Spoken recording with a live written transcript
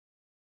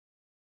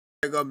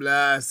God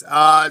bless.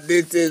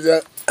 This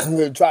is I'm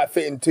gonna try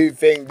fitting two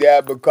things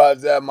there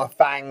because my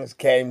fangs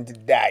came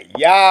today.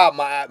 Yeah,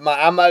 my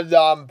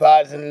Amazon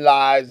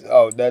personalized.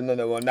 Oh, there's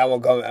another one. That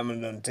one comes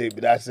Amazon too,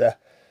 but that's a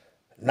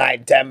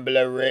Night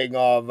Templar ring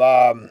of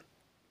I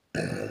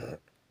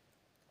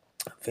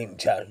think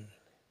challenge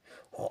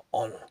or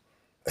honor.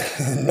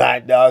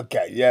 Night.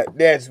 Okay, yeah,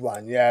 this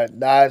one. Yeah,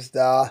 that's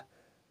the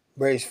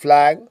British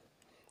flag,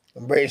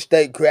 British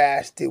state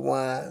crafted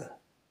one.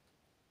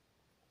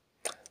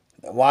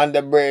 One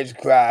the bridge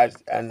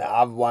crashed and the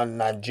other one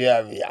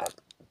Nigeria.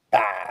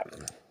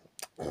 Bam.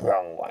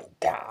 Wrong one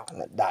down.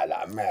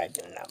 That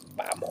American.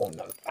 Bam. Holding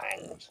them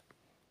fangs.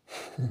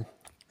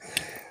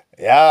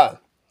 Yeah.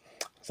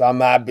 So I'm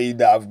happy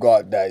that I've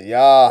got that.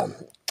 Yeah.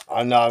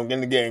 I know I'm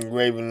gonna get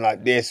engraving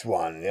like this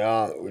one.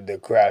 Yeah. With the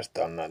crest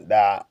on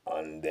that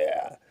on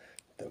there.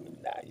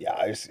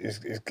 Yeah. It's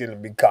gonna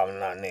be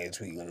coming out next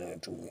week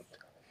and 2 weeks.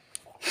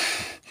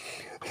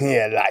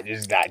 Yeah. Like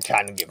just like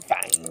trying to get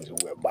fangs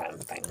with buying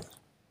fangs.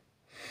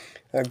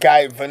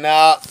 Okay, for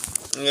now,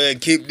 I'm going to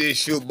keep this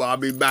shoot, but I'll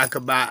be back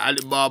about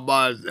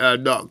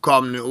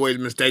Alibaba.com. Always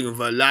mistaken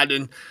for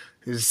Aladdin.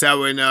 He's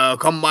selling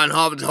combine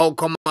harvest, whole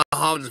combine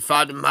harvest,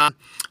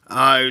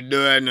 £5.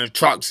 Doing the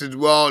trucks as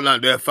well.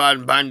 Like they're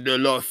 £5, do a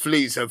lot of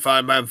fleets, so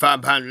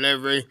 £5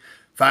 delivery,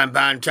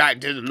 £5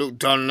 tractors.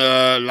 Looked on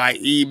like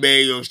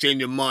eBay or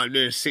exchange market,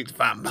 there's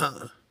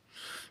 £65.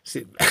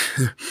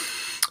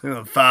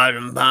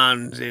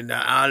 £5 in the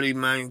alley,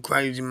 man,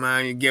 crazy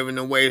man, you're giving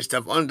away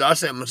stuff. I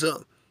said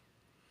myself.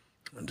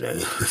 I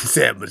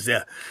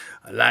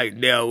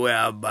like their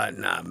way, but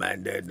nah,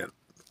 man,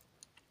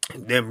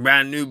 them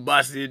brand new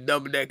buses,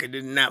 double decker,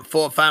 isn't that £4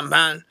 or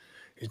 £5?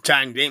 It's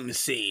trying to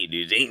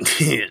Mercedes,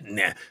 ain't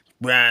nah,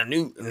 brand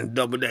new and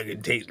double decker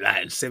takes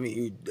like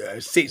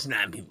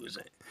 69 people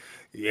say.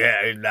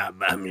 Yeah, it's not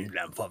bad. I mean, it's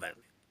like £4.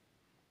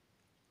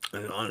 I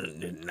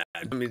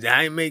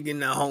ain't making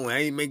that home. I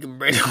ain't making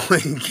bread home. I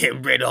ain't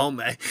getting bread home,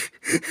 man.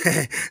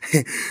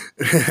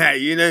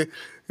 You know,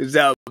 it's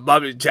a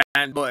public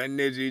transport and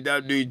this, you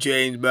don't do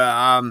change, but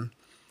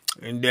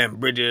and then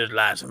bridges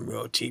like some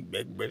real cheap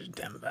big bridges,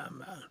 £10.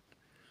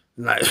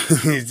 Like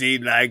you see,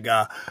 like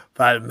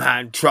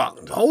 £5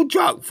 truck, the whole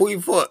truck,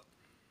 40-foot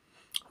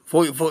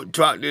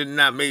truck did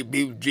not make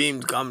people's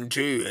dreams come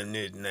true, and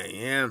this and that,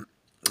 yeah.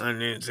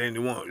 And then saying they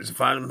want it's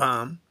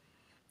 £5.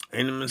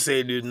 And I'm gonna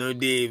say there's no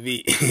DAV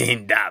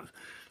in that.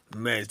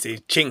 Man, say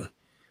ching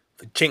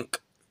for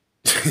chink.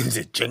 It's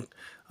a chink.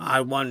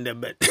 I wonder,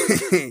 but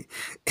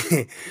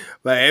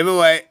but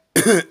anyway,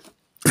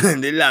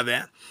 they love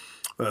it.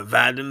 For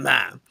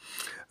 £5.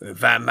 With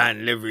 £5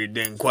 delivery,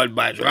 then quad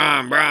bikes,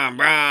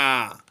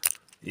 brah.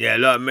 Yeah,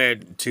 look,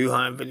 man,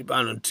 £250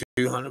 or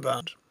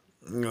 £200.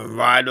 You know,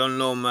 ride on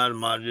low,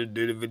 man. I just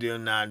do the video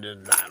now,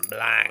 just like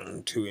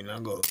blang, two, and I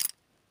go.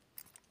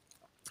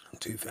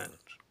 Two things.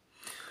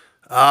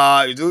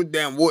 It's all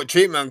damn water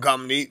treatment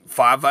company,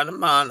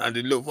 £500. I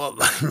did look for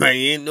man,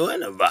 you ain't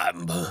doing a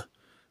vibe, but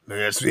man,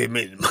 that's where it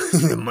made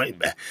the money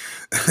back.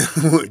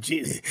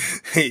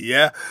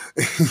 Yeah.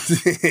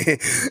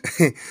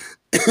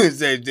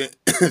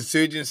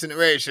 Sewage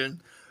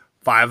incineration,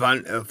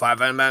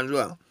 £500 as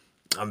well.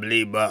 I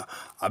believe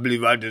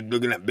I just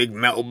looking at big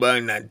metal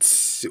burn that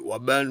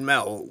what burns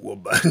metal,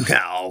 what burn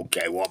now,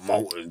 okay, what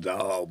motors the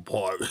whole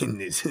part in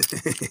this.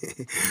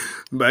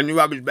 Burn your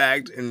rubbish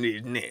bags in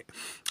these net.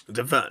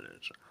 The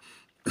furnace.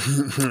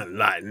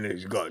 Like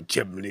this, got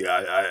chimney.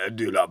 I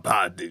do a lot of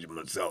power station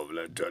myself.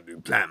 Like try to do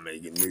plant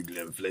making,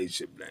 nuclear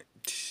inflation. Like,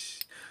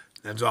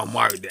 that's why I'm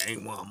worried there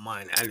ain't one of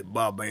mine.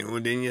 Alibaba ain't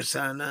within your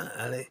son now,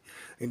 Ali.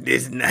 And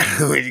this and that,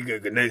 where you go,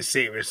 because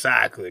say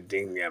recycle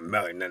thing that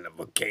melting in the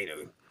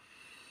volcano.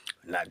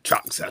 Like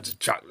trucks after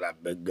truck,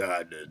 like big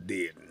God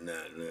did.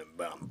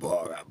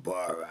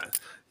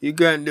 You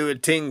gonna do a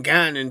tin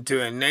can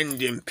into an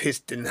engine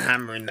piston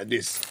hammering like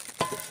this.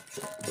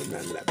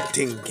 Like a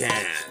tin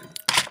can.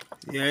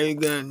 Yeah, you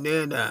gonna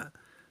do that.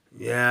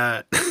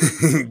 Yeah,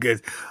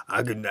 because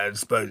I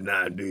suppose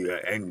now do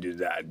your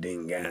engines out of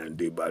tin can,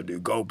 but I do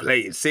gold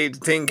plate. See the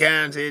tin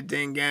can,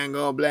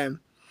 gold plate.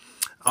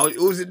 I was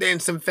also doing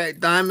some fake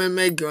diamond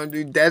making. I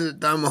do desert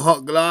diamond,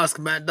 hot glass,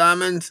 combat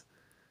diamonds.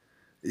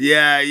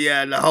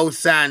 Yeah, the whole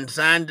sand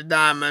to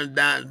diamond,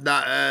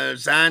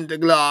 sand to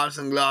glass,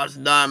 and glass to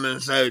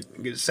diamond. So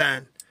get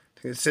sand,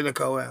 get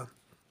silica well,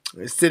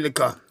 it's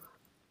silica,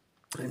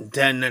 and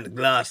then the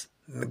glass,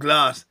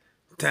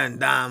 turn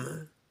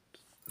diamond.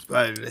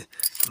 Supposedly,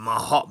 my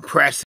hot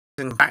press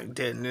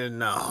compacted, and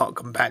then hot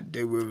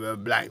compacted with a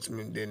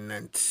blacksmith, and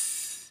then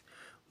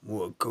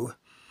water cool.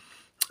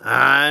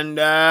 And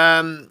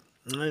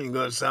you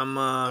got some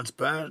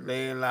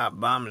supposedly like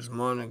bombs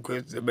more than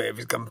crystal, but if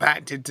it's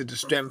compacted to the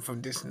strength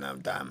of this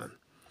enough diamond,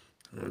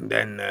 and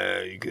then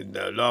you could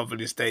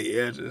lawfully state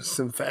it's a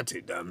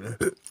synthetic diamond.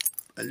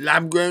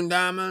 Lab-grown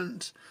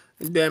diamonds,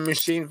 they're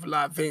machine for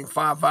like I think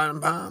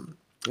 £500.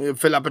 You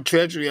fill up a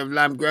treasury of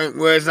lab-grown.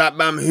 Where's that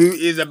who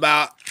is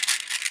about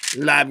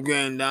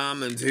lab-grown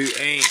diamonds, who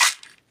ain't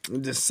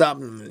with the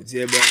supplements?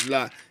 Yeah, but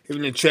like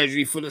even a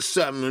treasury full of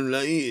supplements,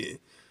 like yeah.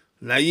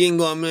 Like, you ain't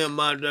gonna million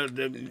about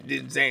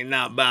this ain't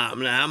not bad.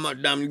 I'm like, how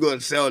much damn you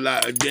gonna sell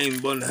like a James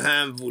Bond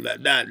handful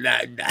like that?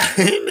 Like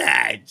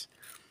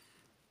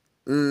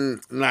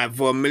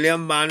for $1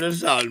 million of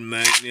salt,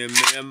 man,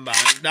 $1 million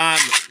of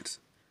diamonds.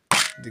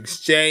 The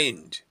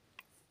exchange.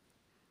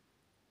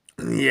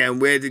 Yeah,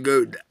 where to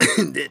go?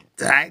 The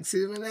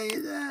taxes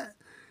related that?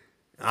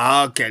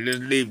 Okay, let's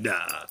leave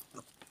that.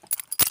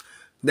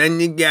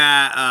 Then you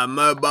got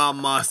Mobile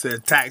Master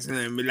taxing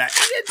and be like,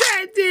 you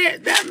taxed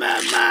it, that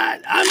man,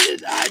 I'm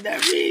just on the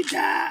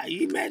retard.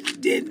 You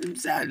mentioned it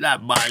himself.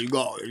 Like, but you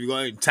got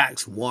a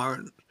tax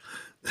warrant.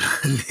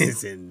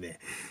 Listen there.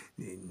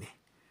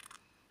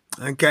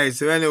 Okay,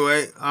 so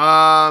anyway,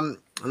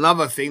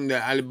 another thing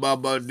that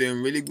Alibaba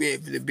doing really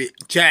great for the big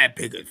cherry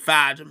pickers,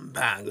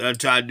 £1,000. I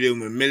try to do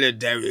with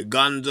military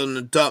guns on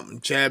the top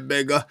and cherry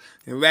picker,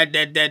 and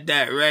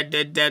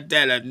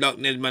rat-tat-tat-tat, knock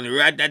this money,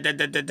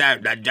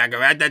 rat-tat-tat-tat-tat, that jacket,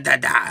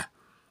 rat-tat-tat-tat.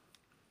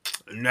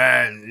 And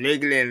then,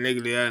 legally,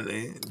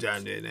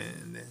 trying to do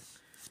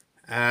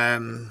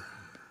that.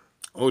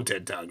 Auto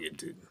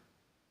targeted.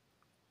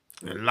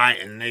 The light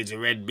and laser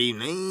red beam,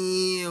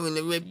 when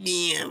the red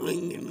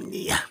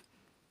beam,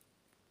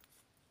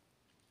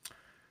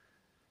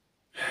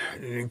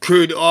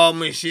 crude oil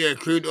machine,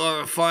 crude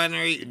oil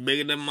refinery,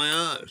 bigger than my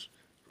house.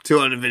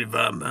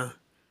 255 man.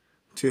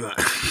 200.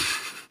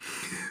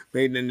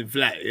 Bigger than the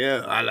flat,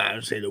 yeah. I like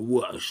to say the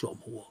water shop.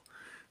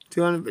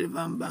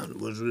 255 pounds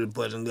was the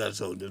person got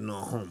so there's no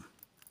home.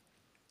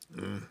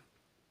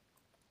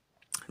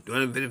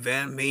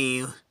 255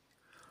 pounds.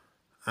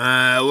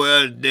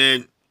 Well,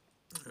 then,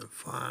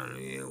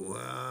 finally,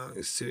 well,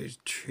 search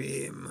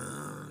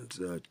treatments,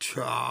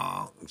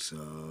 trucks,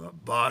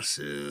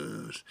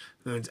 buses.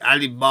 It's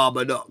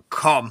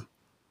Alibaba.com.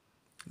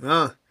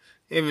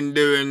 Even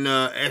doing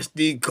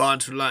SD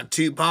cards for like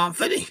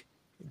 £2.50.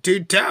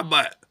 2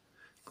 terabyte.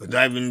 Because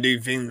I even do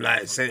things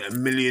like, say, a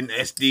million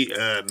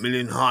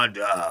hard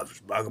drives.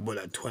 But I can put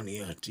like 20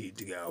 SD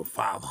together,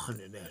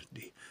 500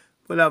 SD.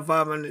 Put out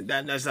 500,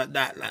 that's like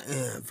that, like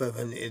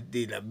 500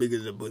 SD, like big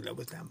as a book, like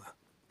what's that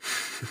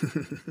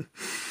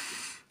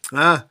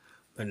about?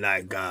 But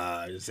like,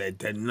 say,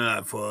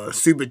 for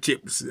super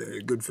chips,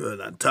 good for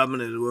like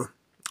terminal as well.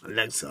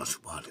 Alexa,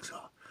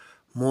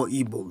 more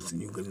ebooks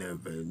than you can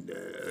never,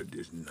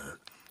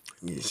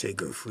 you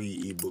shake a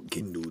free ebook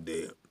Kindle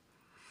there.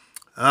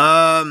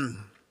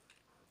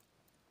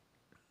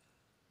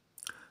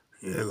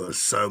 Yeah, got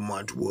so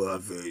much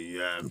worth it,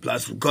 yeah. And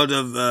plus, because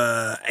of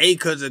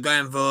acres are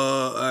going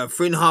for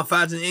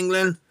 3,500 in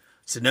England,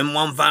 so them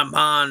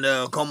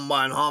 £1,000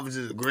 combine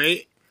harvests are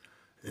great.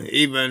 And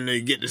even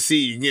you get the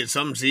seed, you can get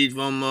some seeds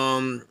from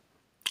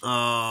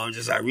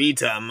just like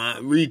retail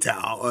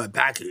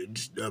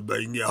package, but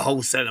you can get a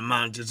wholesale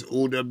amount, just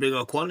order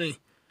bigger quantity.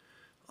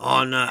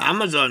 On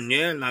Amazon,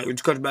 yeah, like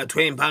which costs about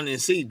 £20 in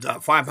seeds,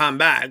 like £5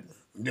 bag,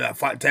 like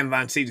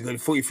 £10 seeds, got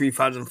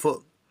 43,000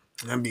 foot.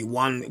 That'd be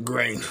 1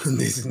 grain.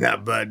 This is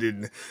not bad,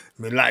 I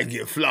mean, like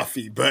get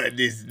fluffy, but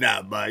this is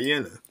not bad,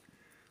 you know.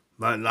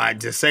 But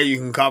like to say you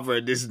can cover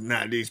it, this is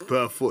not this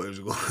per foot is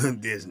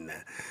going this and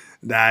that.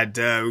 That'd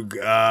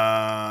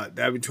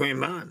be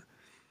 £20.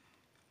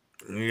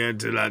 You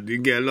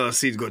get a lot of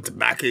seeds, go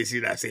tobacco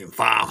seeds, I say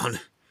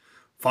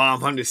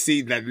 500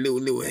 seeds, like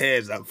little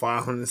hairs, like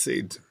 500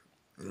 seeds.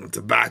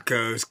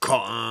 Tobacco's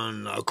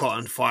cotton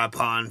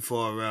 £5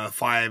 for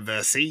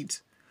 5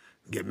 seeds.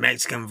 Get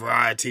Mexican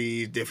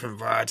varieties, different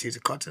varieties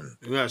of cotton.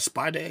 You got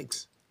spider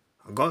eggs.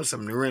 I got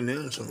some, they're in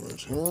there somewhere.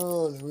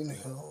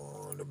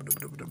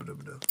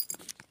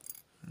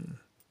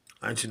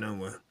 I don't know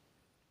where.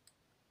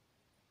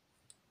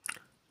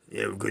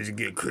 Yeah, because you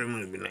get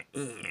criminals be like,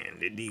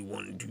 did they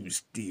want to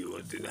steal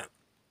or did that?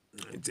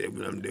 I say,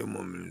 but I'm there,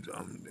 moment.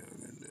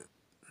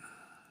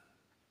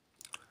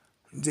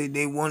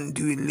 They want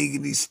to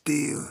illegally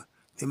steal.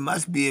 They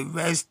must be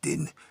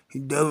arrested.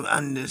 You don't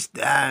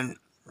understand.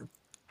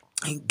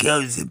 He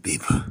kills the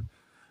people.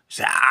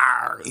 So,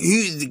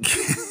 who's the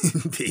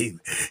people?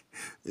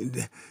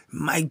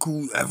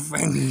 Michael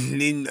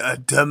Franklin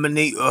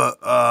Terminator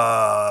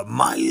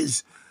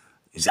Myers.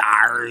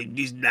 Sorry,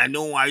 this I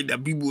don't like the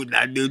people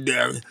that do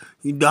there.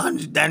 You don't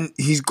understand.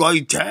 He's got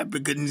his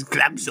tablet and he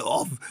claps it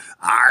off.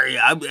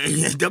 I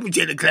double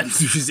check the claps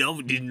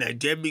himself. Didn't I?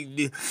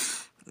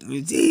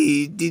 You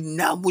see, he did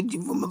not put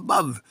you from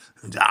above.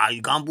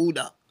 You can't do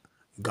that.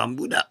 You can't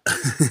do that.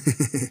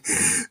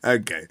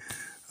 Okay.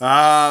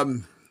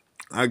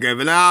 Okay,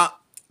 but now,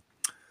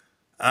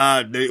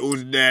 they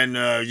also then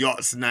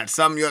yachts and that.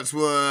 Some yachts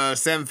were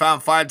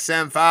 £7,000,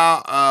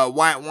 £5,000,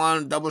 white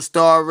one, double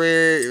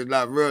story, it was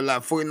like real,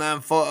 like 49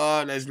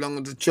 footer, that's long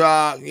as the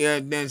truck, yeah,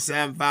 then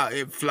 £7,000,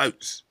 it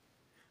floats.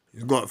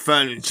 It's got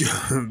furniture,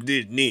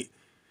 this neat.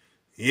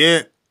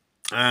 Yeah,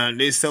 and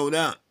they sold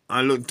out.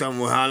 I looked at them,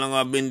 how long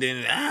I've been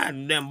there,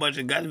 damn bunch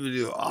of guys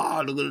video.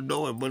 Look at the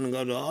door, bunch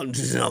of guys,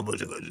 this is a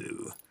bunch of guys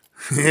video.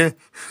 Yeah.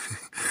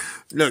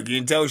 Look, you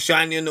can tell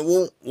shiny on the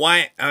wall,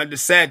 white, the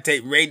sad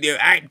tape,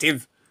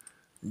 radioactive.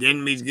 The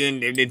enemy's getting,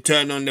 they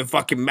turn on the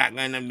fucking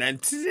background. I'm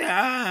like,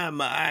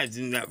 my eyes.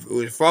 And that, it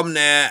was from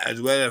there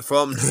as well as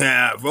from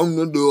there, from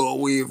the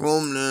doorway,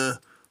 from there,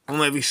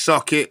 from every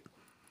socket.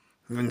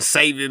 And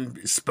saving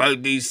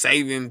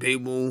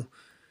people.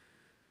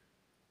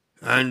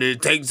 And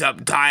it takes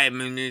up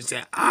time, and they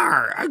say,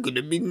 I could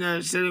have been there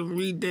instead of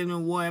reading or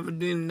whatever,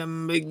 doing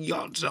them big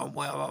yachts or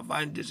whatever, I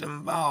find this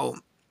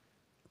involved.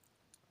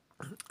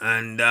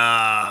 And,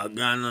 going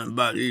on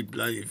about these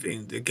bloody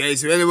things. Okay,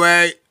 so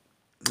anyway,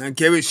 I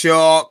keep it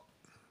short.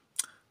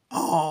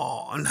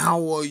 Oh, and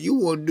how are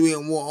you all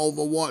doing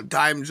over what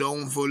time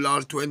zone for the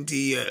last 20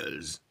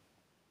 years?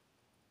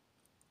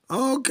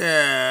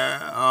 Okay.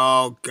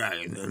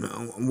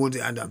 No. What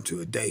it add up to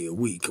a day, a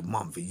week, a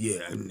month, a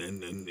year, and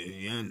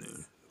you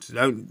know.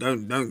 So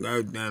don't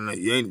go down like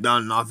you ain't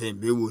done nothing.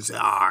 People say,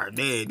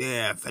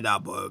 they're fed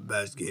up or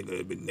best kid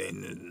have been there,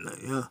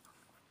 yeah.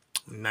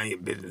 None of your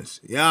business.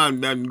 Yeah,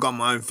 I've got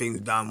my own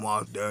things done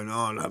whilst doing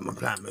all like my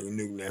plant making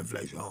nuclear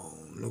flakes. Oh,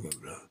 look at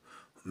that.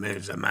 I mean,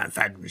 it's a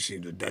manufacturing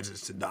machine of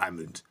deserts to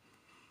diamonds.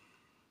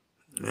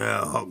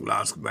 Yeah, hot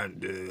glass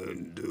compared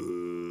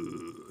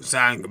to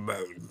sand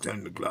compared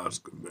to glass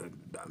compared to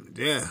diamonds.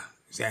 Yeah.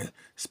 Say,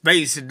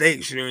 space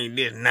dictionary,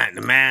 this and that,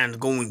 the man's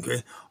going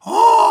crazy.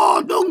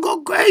 Oh, don't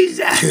go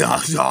crazy.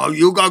 Oh,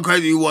 you go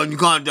crazy one, you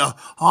can't do.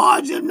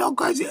 Oh, I'm not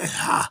crazy.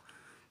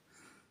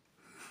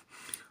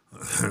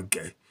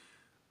 Okay.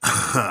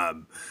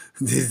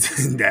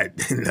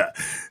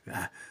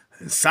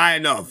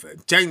 Sign off.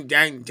 Ching,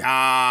 chang,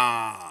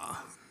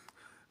 cha.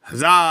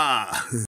 Huzzah.